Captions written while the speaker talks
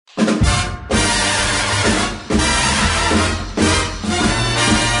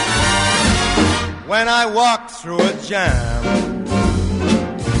When I walk through a jam,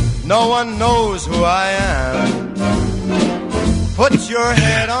 no one knows who I am. Put your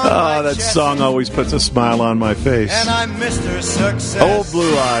head on my that chest, song always puts a smile on my face. and I'm Mr. Success. Old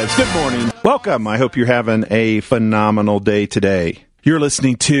Blue Eyes. Good morning. Welcome. I hope you're having a phenomenal day today. You're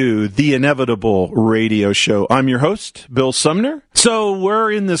listening to The Inevitable Radio Show. I'm your host, Bill Sumner. So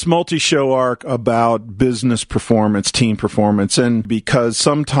we're in this multi-show arc about business performance, team performance, and because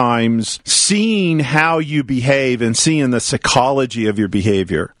sometimes seeing how you behave and seeing the psychology of your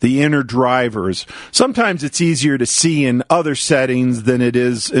behavior, the inner drivers, sometimes it's easier to see in other settings than it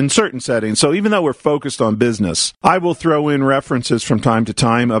is in certain settings. So even though we're focused on business, I will throw in references from time to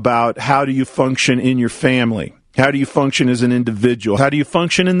time about how do you function in your family. How do you function as an individual? How do you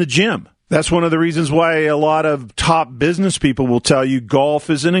function in the gym? That's one of the reasons why a lot of top business people will tell you golf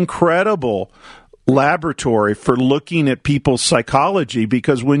is an incredible laboratory for looking at people's psychology,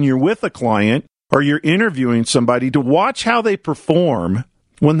 because when you're with a client or you're interviewing somebody, to watch how they perform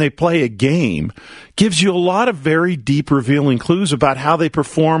when they play a game gives you a lot of very deep, revealing clues about how they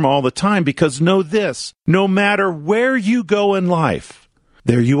perform all the time. Because know this, no matter where you go in life,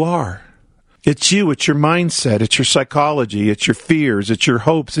 there you are. It's you, it's your mindset, it's your psychology, it's your fears, it's your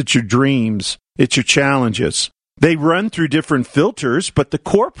hopes, it's your dreams, it's your challenges. They run through different filters, but the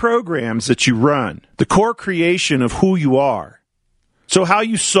core programs that you run, the core creation of who you are. So how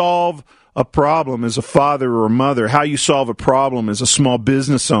you solve a problem as a father or a mother, how you solve a problem as a small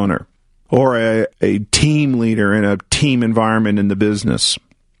business owner or a team leader in a team environment in the business,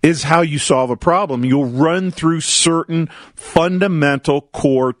 is how you solve a problem. You'll run through certain fundamental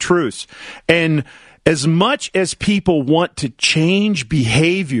core truths. And as much as people want to change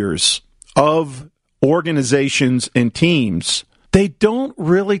behaviors of organizations and teams, they don't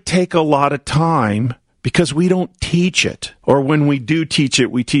really take a lot of time because we don't teach it. Or when we do teach it,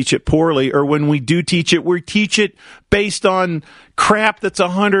 we teach it poorly. Or when we do teach it, we teach it based on crap that's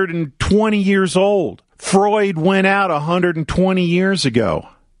 120 years old. Freud went out 120 years ago.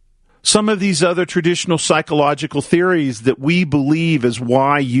 Some of these other traditional psychological theories that we believe is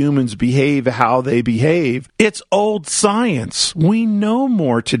why humans behave how they behave, it's old science. We know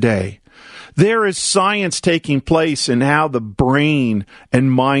more today. There is science taking place in how the brain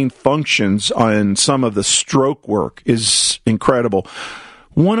and mind functions on some of the stroke work is incredible.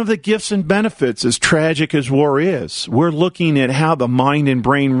 One of the gifts and benefits, as tragic as war is, we're looking at how the mind and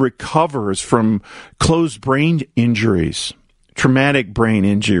brain recovers from closed brain injuries. Traumatic brain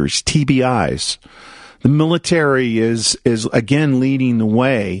injuries, TBIs. The military is again leading the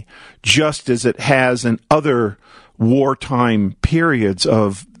way, just as it has in other wartime periods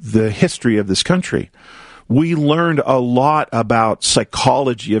of the history of this country. We learned a lot about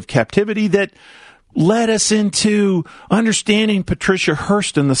psychology of captivity that led us into understanding Patricia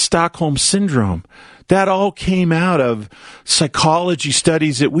Hearst and the Stockholm Syndrome. That all came out of psychology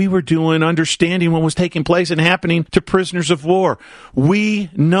studies that we were doing, understanding what was taking place and happening to prisoners of war. We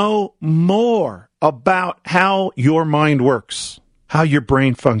know more about how your mind works, how your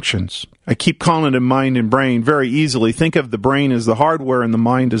brain functions. I keep calling it mind and brain very easily. Think of the brain as the hardware and the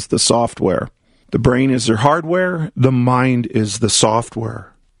mind as the software. The brain is the hardware, the mind is the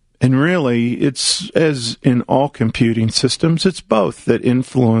software. And really, it's, as in all computing systems, it's both that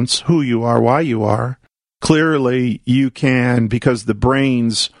influence who you are, why you are. Clearly, you can, because the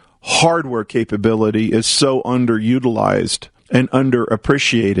brain's hardware capability is so underutilized and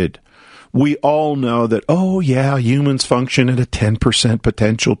underappreciated. We all know that, oh yeah, humans function at a 10%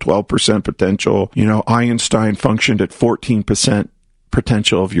 potential, 12% potential. Einstein functioned at 14%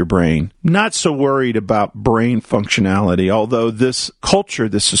 potential of your brain. Not so worried about brain functionality, although this culture,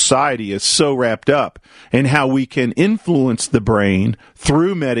 this society is so wrapped up in how we can influence the brain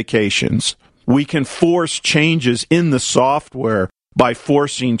through medications. We can force changes in the software by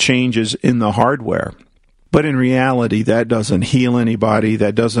forcing changes in the hardware. But in reality, that doesn't heal anybody.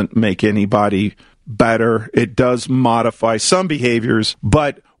 That doesn't make anybody better. It does modify some behaviors.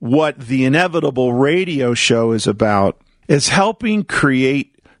 But what the Inevitable Radio Show is about is helping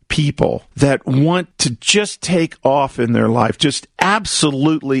create people that want to just take off in their life, just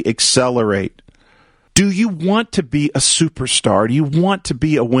absolutely accelerate. Do you want to be a superstar? Do you want to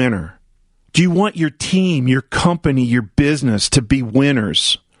be a winner? Do you want your team, your company, your business to be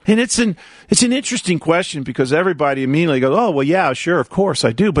winners? And it's an interesting question because everybody immediately goes, oh, well, yeah, sure, of course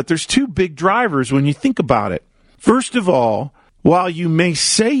I do. But there's two big drivers when you think about it. First of all, while you may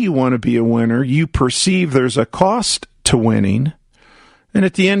say you want to be a winner, you perceive there's a cost to winning. And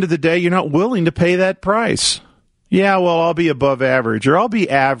at the end of the day, you're not willing to pay that price. Yeah, well, I'll be above average or I'll be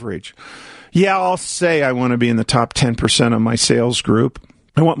average. Yeah, I'll say I want to be in the top 10% of my sales group.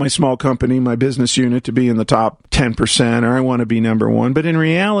 I want my small company, my business unit to be in the top 10%, or I want to be number one. But in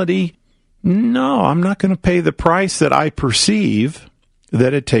reality, no, I'm not going to pay the price that I perceive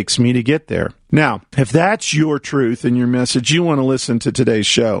that it takes me to get there. Now, if that's your truth and your message, you want to listen to today's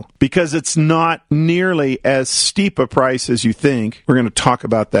show because it's not nearly as steep a price as you think. We're going to talk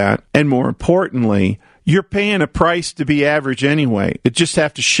about that. And more importantly, you're paying a price to be average anyway. It just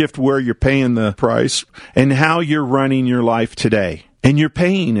have to shift where you're paying the price and how you're running your life today. And you're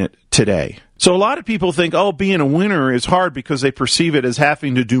paying it today. So a lot of people think, being a winner is hard because they perceive it as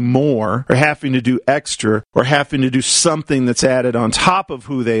having to do more or having to do extra or having to do something that's added on top of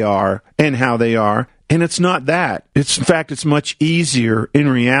who they are and how they are. And it's not that. In fact, it's much easier in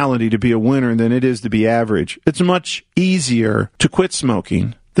reality to be a winner than it is to be average. It's much easier to quit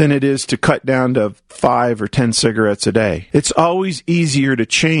smoking than it is to cut down to 5 or 10 cigarettes a day. It's always easier to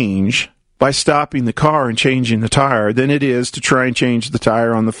change by stopping the car and changing the tire than it is to try and change the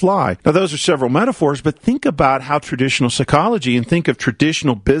tire on the fly. Now, those are several metaphors, but think about how traditional psychology and think of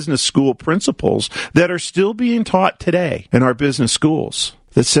traditional business school principles that are still being taught today in our business schools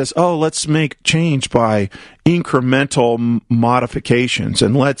that says, let's make change by incremental modifications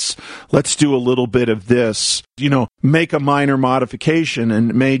and let's do a little bit of this, make a minor modification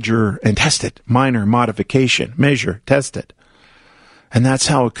and major and test it. Minor modification, measure, test it. And that's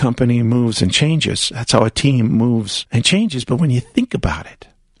how a company moves and changes. That's how a team moves and changes. But when you think about it,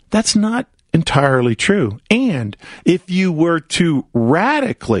 that's not entirely true. And if you were to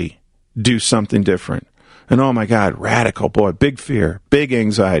radically do something different, and oh my God, radical, boy, big fear, big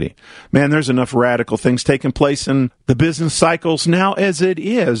anxiety. Man, there's enough radical things taking place in the business cycles now as it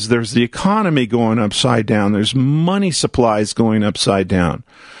is. There's the economy going upside down. There's money supplies going upside down.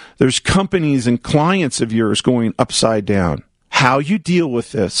 There's companies and clients of yours going upside down. How you deal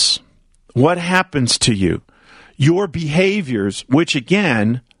with this, what happens to you, your behaviors, which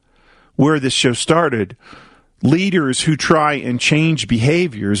again, where this show started, leaders who try and change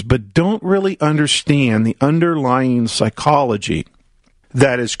behaviors but don't really understand the underlying psychology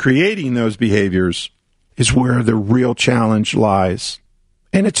that is creating those behaviors is where the real challenge lies.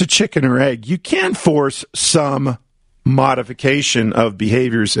 And it's a chicken or egg. You can force some modification of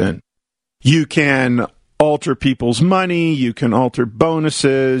behaviors in. You can alter people's money, you can alter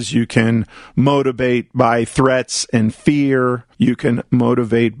bonuses, you can motivate by threats and fear, you can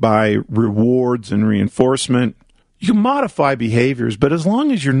motivate by rewards and reinforcement. You can modify behaviors, but as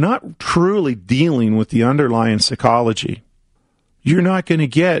long as you're not truly dealing with the underlying psychology, you're not going to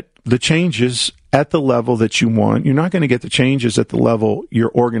get the changes at the level that you want. You're not going to get the changes at the level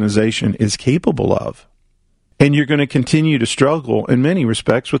your organization is capable of. And you're going to continue to struggle in many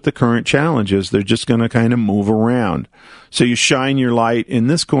respects with the current challenges. They're just going to kind of move around. So you shine your light in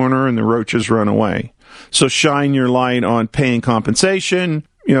this corner and the roaches run away. So shine your light on paying compensation.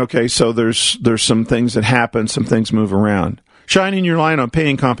 So there's some things that happen, some things move around. Shining your light on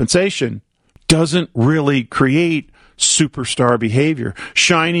paying compensation doesn't really create superstar behavior.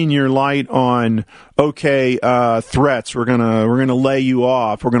 Shining your light on, threats. We're gonna lay you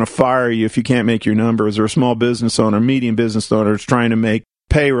off. We're gonna fire you if you can't make your numbers. Or a small business owner, medium business owner is trying to make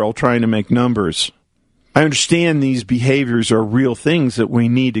payroll, trying to make numbers. I understand these behaviors are real things that we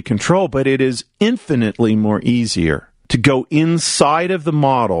need to control, but it is infinitely more easier to go inside of the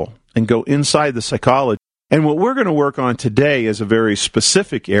model and go inside the psychology. And what we're going to work on today is a very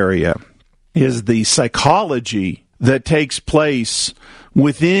specific area, is the psychology that takes place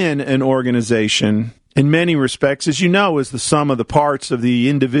within an organization, in many respects, as you know, is the sum of the parts of the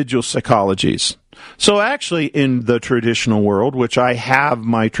individual psychologies. So actually, in the traditional world, which I have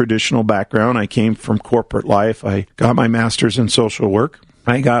my traditional background, I came from corporate life. I got my master's in social work.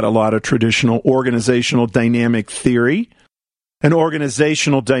 I got a lot of traditional organizational dynamic theory. An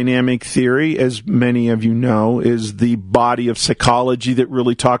organizational dynamic theory, as many of you know, is the body of psychology that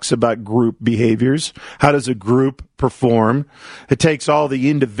really talks about group behaviors. How does a group perform? It takes all the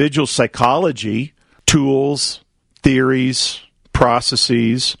individual psychology, tools, theories,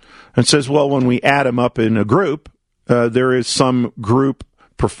 processes, and says, well, when we add them up in a group, there is some group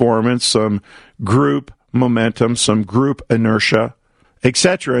performance, some group momentum, some group inertia,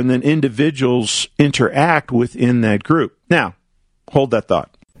 etc., and then individuals interact within that group. Now, hold that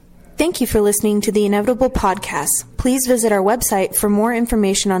thought. Thank you for listening to the Inevitable Podcast. Please visit our website for more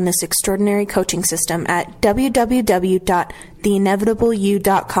information on this extraordinary coaching system at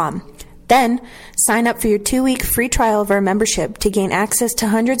www.theinevitableyou.com. Then, sign up for your 2-week free trial of our membership to gain access to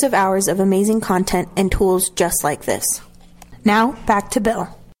hundreds of hours of amazing content and tools just like this. Now, back to Bill.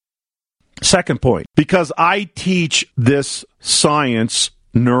 Second point, because I teach this science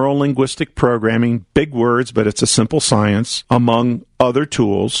neuro-linguistic programming, big words, but it's a simple science, among other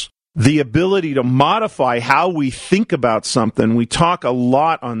tools. The ability to modify how we think about something. We talk a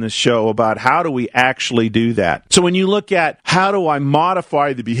lot on this show about how do we actually do that. So when you look at how do I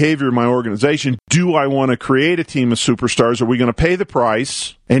modify the behavior of my organization, do I want to create a team of superstars? Are we going to pay the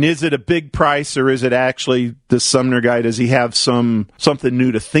price? And is it a big price, or is it actually, the Sumner guy, does he have something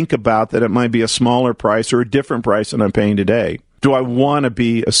new to think about that it might be a smaller price or a different price than I'm paying today? Do I want to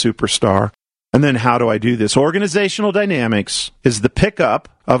be a superstar? And then how do I do this? Organizational dynamics is the pickup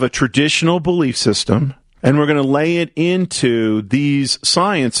of a traditional belief system, and we're going to lay it into these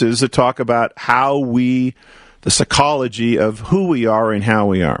sciences that talk about the psychology of who we are and how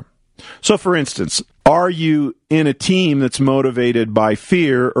we are. So, for instance, are you in a team that's motivated by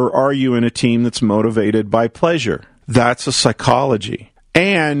fear, or are you in a team that's motivated by pleasure? That's a psychology.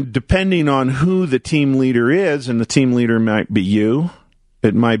 And depending on who the team leader is, and the team leader might be you,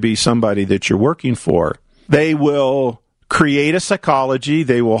 it might be somebody that you're working for, they will create a psychology,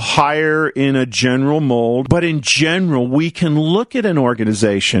 they will hire in a general mold, but in general, we can look at an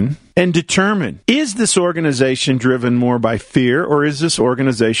organization and determine, is this organization driven more by fear, or is this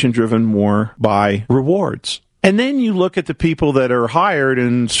organization driven more by rewards? And then you look at the people that are hired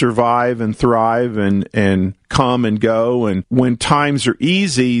and survive and thrive and come and go. And when times are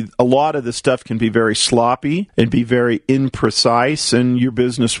easy, a lot of the stuff can be very sloppy and be very imprecise, and your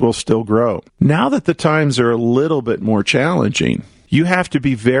business will still grow. Now that the times are a little bit more challenging, you have to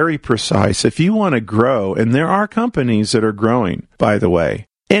be very precise if you want to grow. And there are companies that are growing, by the way.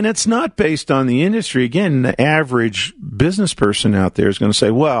 And it's not based on the industry. Again, the average business person out there is going to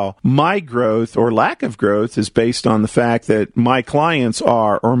say, well, my growth or lack of growth is based on the fact that my clients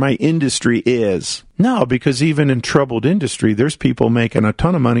are, or my industry is. No, because even in troubled industry, there's people making a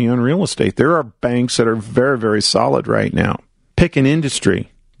ton of money on real estate. There are banks that are very, very solid right now. Pick an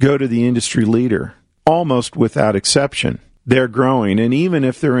industry. Go to the industry leader. Almost without exception, they're growing. And even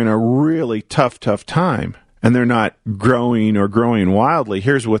if they're in a really tough time, and they're not growing or growing wildly,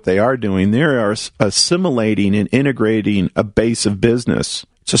 here's what they are doing. They are assimilating and integrating a base of business.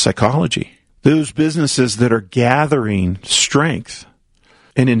 It's a psychology. Those businesses that are gathering strength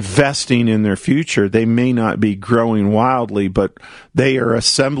and investing in their future, they may not be growing wildly, but they are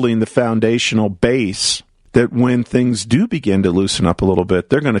assembling the foundational base that when things do begin to loosen up a little bit,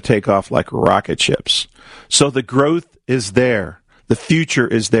 they're going to take off like rocket ships. So the growth is there. The future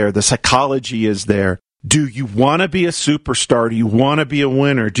is there. The psychology is there. Do you want to be a superstar? Do you want to be a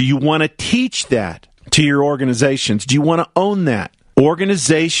winner? Do you want to teach that to your organizations? Do you want to own that?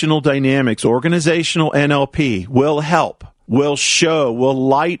 Organizational dynamics, organizational NLP will help, will show, will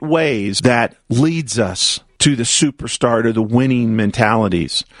light ways that leads us to the superstar, to the winning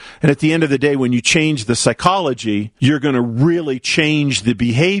mentalities. And at the end of the day, when you change the psychology, you're going to really change the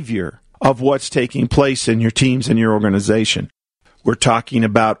behavior of what's taking place in your teams and your organization. We're talking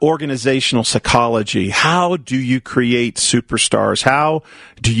about organizational psychology. How do you create superstars? How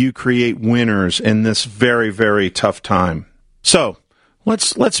do you create winners in this very, very tough time? So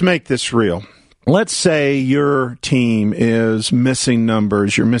let's make this real. Let's say your team is missing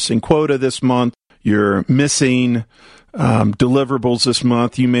numbers. You're missing quota this month. You're missing deliverables this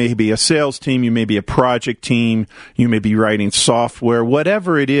month. You may be a sales team. You may be a project team. You may be writing software.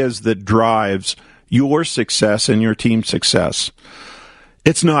 Whatever it is that drives your success and your team's success,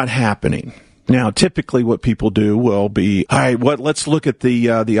 it's not happening. Now, typically what people do will be, all right, let's look at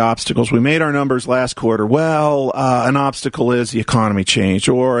the obstacles. We made our numbers last quarter. Well, an obstacle is the economy changed,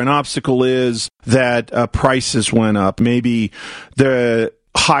 or an obstacle is that prices went up. Maybe the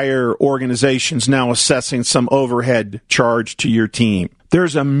higher organizations now assessing some overhead charge to your team.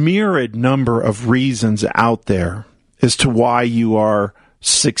 There's a myriad number of reasons out there as to why you are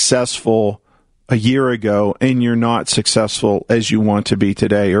successful a year ago and you're not successful as you want to be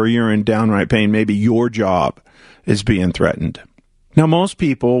today, or you're in downright pain. Maybe your job is being threatened. Now, most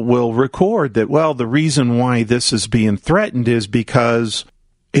people will record that, well, the reason why this is being threatened is because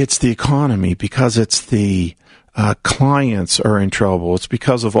it's the economy, because it's the clients are in trouble. It's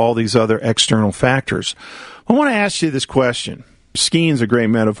because of all these other external factors. I want to ask you this question. Skiing is a great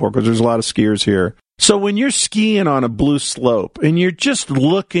metaphor because there's a lot of skiers here. So when you're skiing on a blue slope and you're just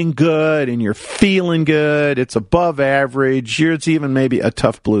looking good and you're feeling good, it's above average, it's even maybe a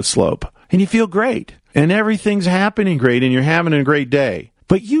tough blue slope, and you feel great and everything's happening great and you're having a great day.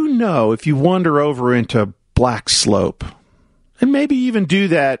 But you know, if you wander over into black slope, and maybe even do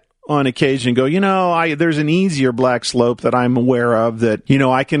that on occasion, go, there's an easier black slope that I'm aware of that,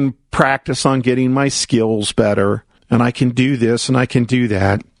 I can practice on getting my skills better, and I can do this and I can do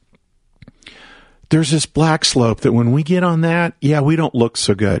that. there's this black slope that when we get on that, we don't look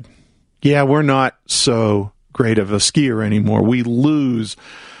so good. Yeah, we're not so great of a skier anymore. We lose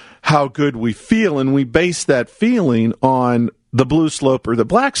how good we feel, and we base that feeling on the blue slope or the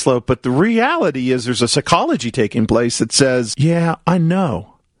black slope. But the reality is there's a psychology taking place that says, I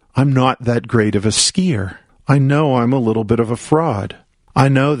know I'm not that great of a skier. I know I'm a little bit of a fraud. I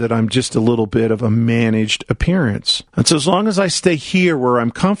know that I'm just a little bit of a managed appearance. And so as long as I stay here where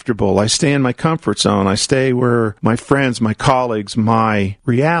I'm comfortable, I stay in my comfort zone, I stay where my friends, my colleagues, my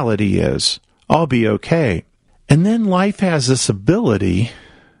reality is, I'll be okay. And then life has this ability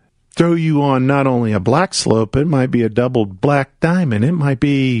throw you on not only a black slope, it might be a double black diamond, it might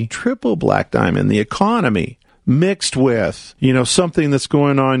be triple black diamond, the economy, mixed with, something that's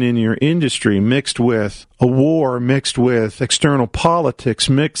going on in your industry, mixed with a war, mixed with external politics,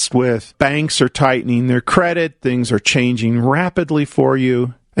 mixed with banks are tightening their credit, things are changing rapidly for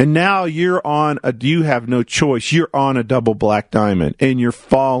you. And now you have no choice. You're on a double black diamond and you're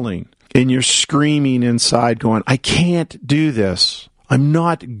falling and you're screaming inside going, I can't do this. I'm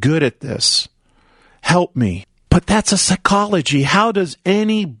not good at this. Help me. But that's a psychology. How does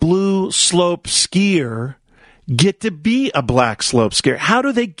any blue slope skier get to be a black slope skier? How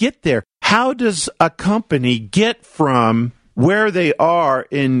do they get there? How does a company get from where they are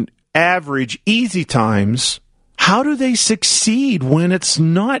in average easy times? How do they succeed when it's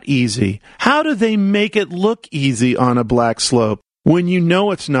not easy? How do they make it look easy on a black slope when you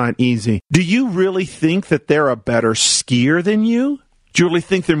know it's not easy? Do you really think that they're a better skier than you? Do you really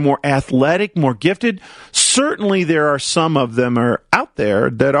think they're more athletic, more gifted? Certainly there are some of them are out there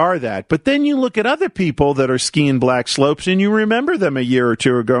that are that. But then you look at other people that are skiing black slopes and you remember them a year or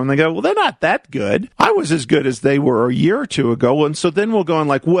two ago and they go, well, they're not that good. I was as good as they were a year or two ago. And so then we'll go on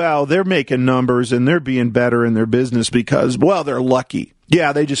like, well, they're making numbers and they're being better in their business because, well, they're lucky.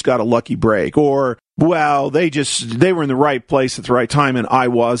 Yeah, they just got a lucky break. Or, well, they were in the right place at the right time and I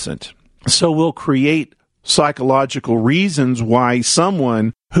wasn't. So we'll create psychological reasons why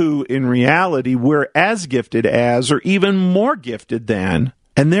someone who in reality we're as gifted as or even more gifted than,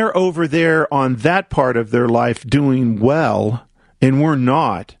 and they're over there on that part of their life doing well and we're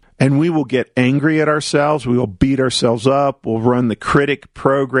not, and we will get angry at ourselves, we will beat ourselves up, we'll run the critic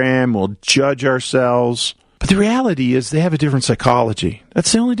program, we'll judge ourselves. But the reality is they have a different psychology.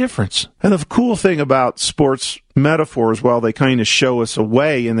 That's the only difference. And the cool thing about sports metaphors, while they kind of show us a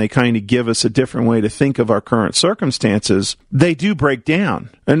way and they kind of give us a different way to think of our current circumstances, they do break down.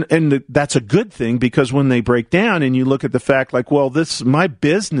 And that's a good thing because when they break down and you look at the fact like, well, this my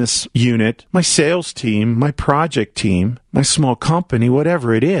business unit, my sales team, my project team, my small company,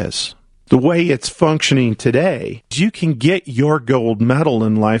 whatever it is, the way it's functioning today, you can get your gold medal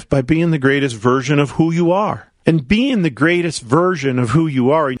in life by being the greatest version of who you are. And being the greatest version of who you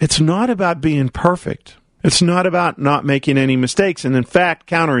are, it's not about being perfect. It's not about not making any mistakes. And in fact,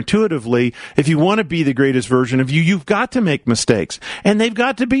 counterintuitively, if you want to be the greatest version of you, you've got to make mistakes. And they've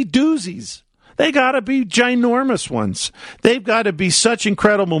got to be doozies. They got to be ginormous ones. They've got to be such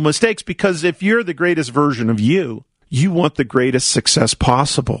incredible mistakes because if you're the greatest version of you, you want the greatest success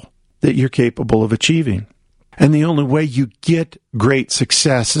possible that you're capable of achieving. And the only way you get great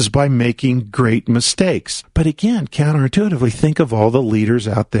success is by making great mistakes. But again, counterintuitively, think of all the leaders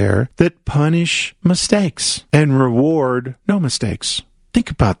out there that punish mistakes and reward no mistakes.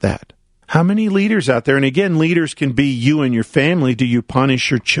 Think about that. How many leaders out there, and again, leaders can be you and your family. Do you punish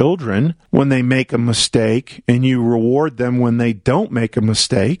your children when they make a mistake and you reward them when they don't make a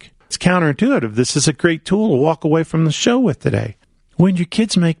mistake? It's counterintuitive. This is a great tool to walk away from the show with today. When your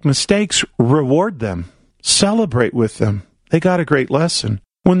kids make mistakes, reward them. Celebrate with them. They got a great lesson.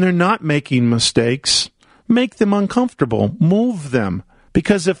 When they're not making mistakes, make them uncomfortable. Move them.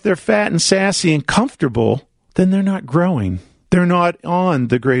 Because if they're fat and sassy and comfortable, then they're not growing. They're not on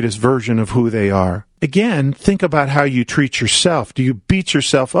the greatest version of who they are. Again, think about how you treat yourself. Do you beat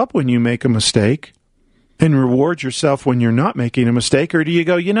yourself up when you make a mistake and reward yourself when you're not making a mistake? Or do you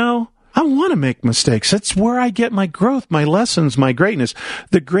go, I want to make mistakes. That's where I get my growth, my lessons, my greatness.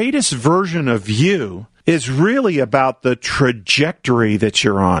 The greatest version of you is really about the trajectory that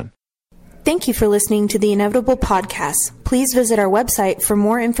you're on. Thank you for listening to the Inevitable Podcast. Please visit our website for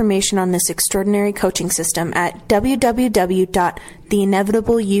more information on this extraordinary coaching system at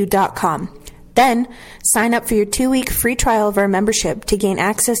www.theinevitableyou.com. Then, sign up for your 2-week free trial of our membership to gain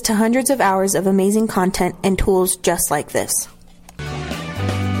access to hundreds of hours of amazing content and tools just like this.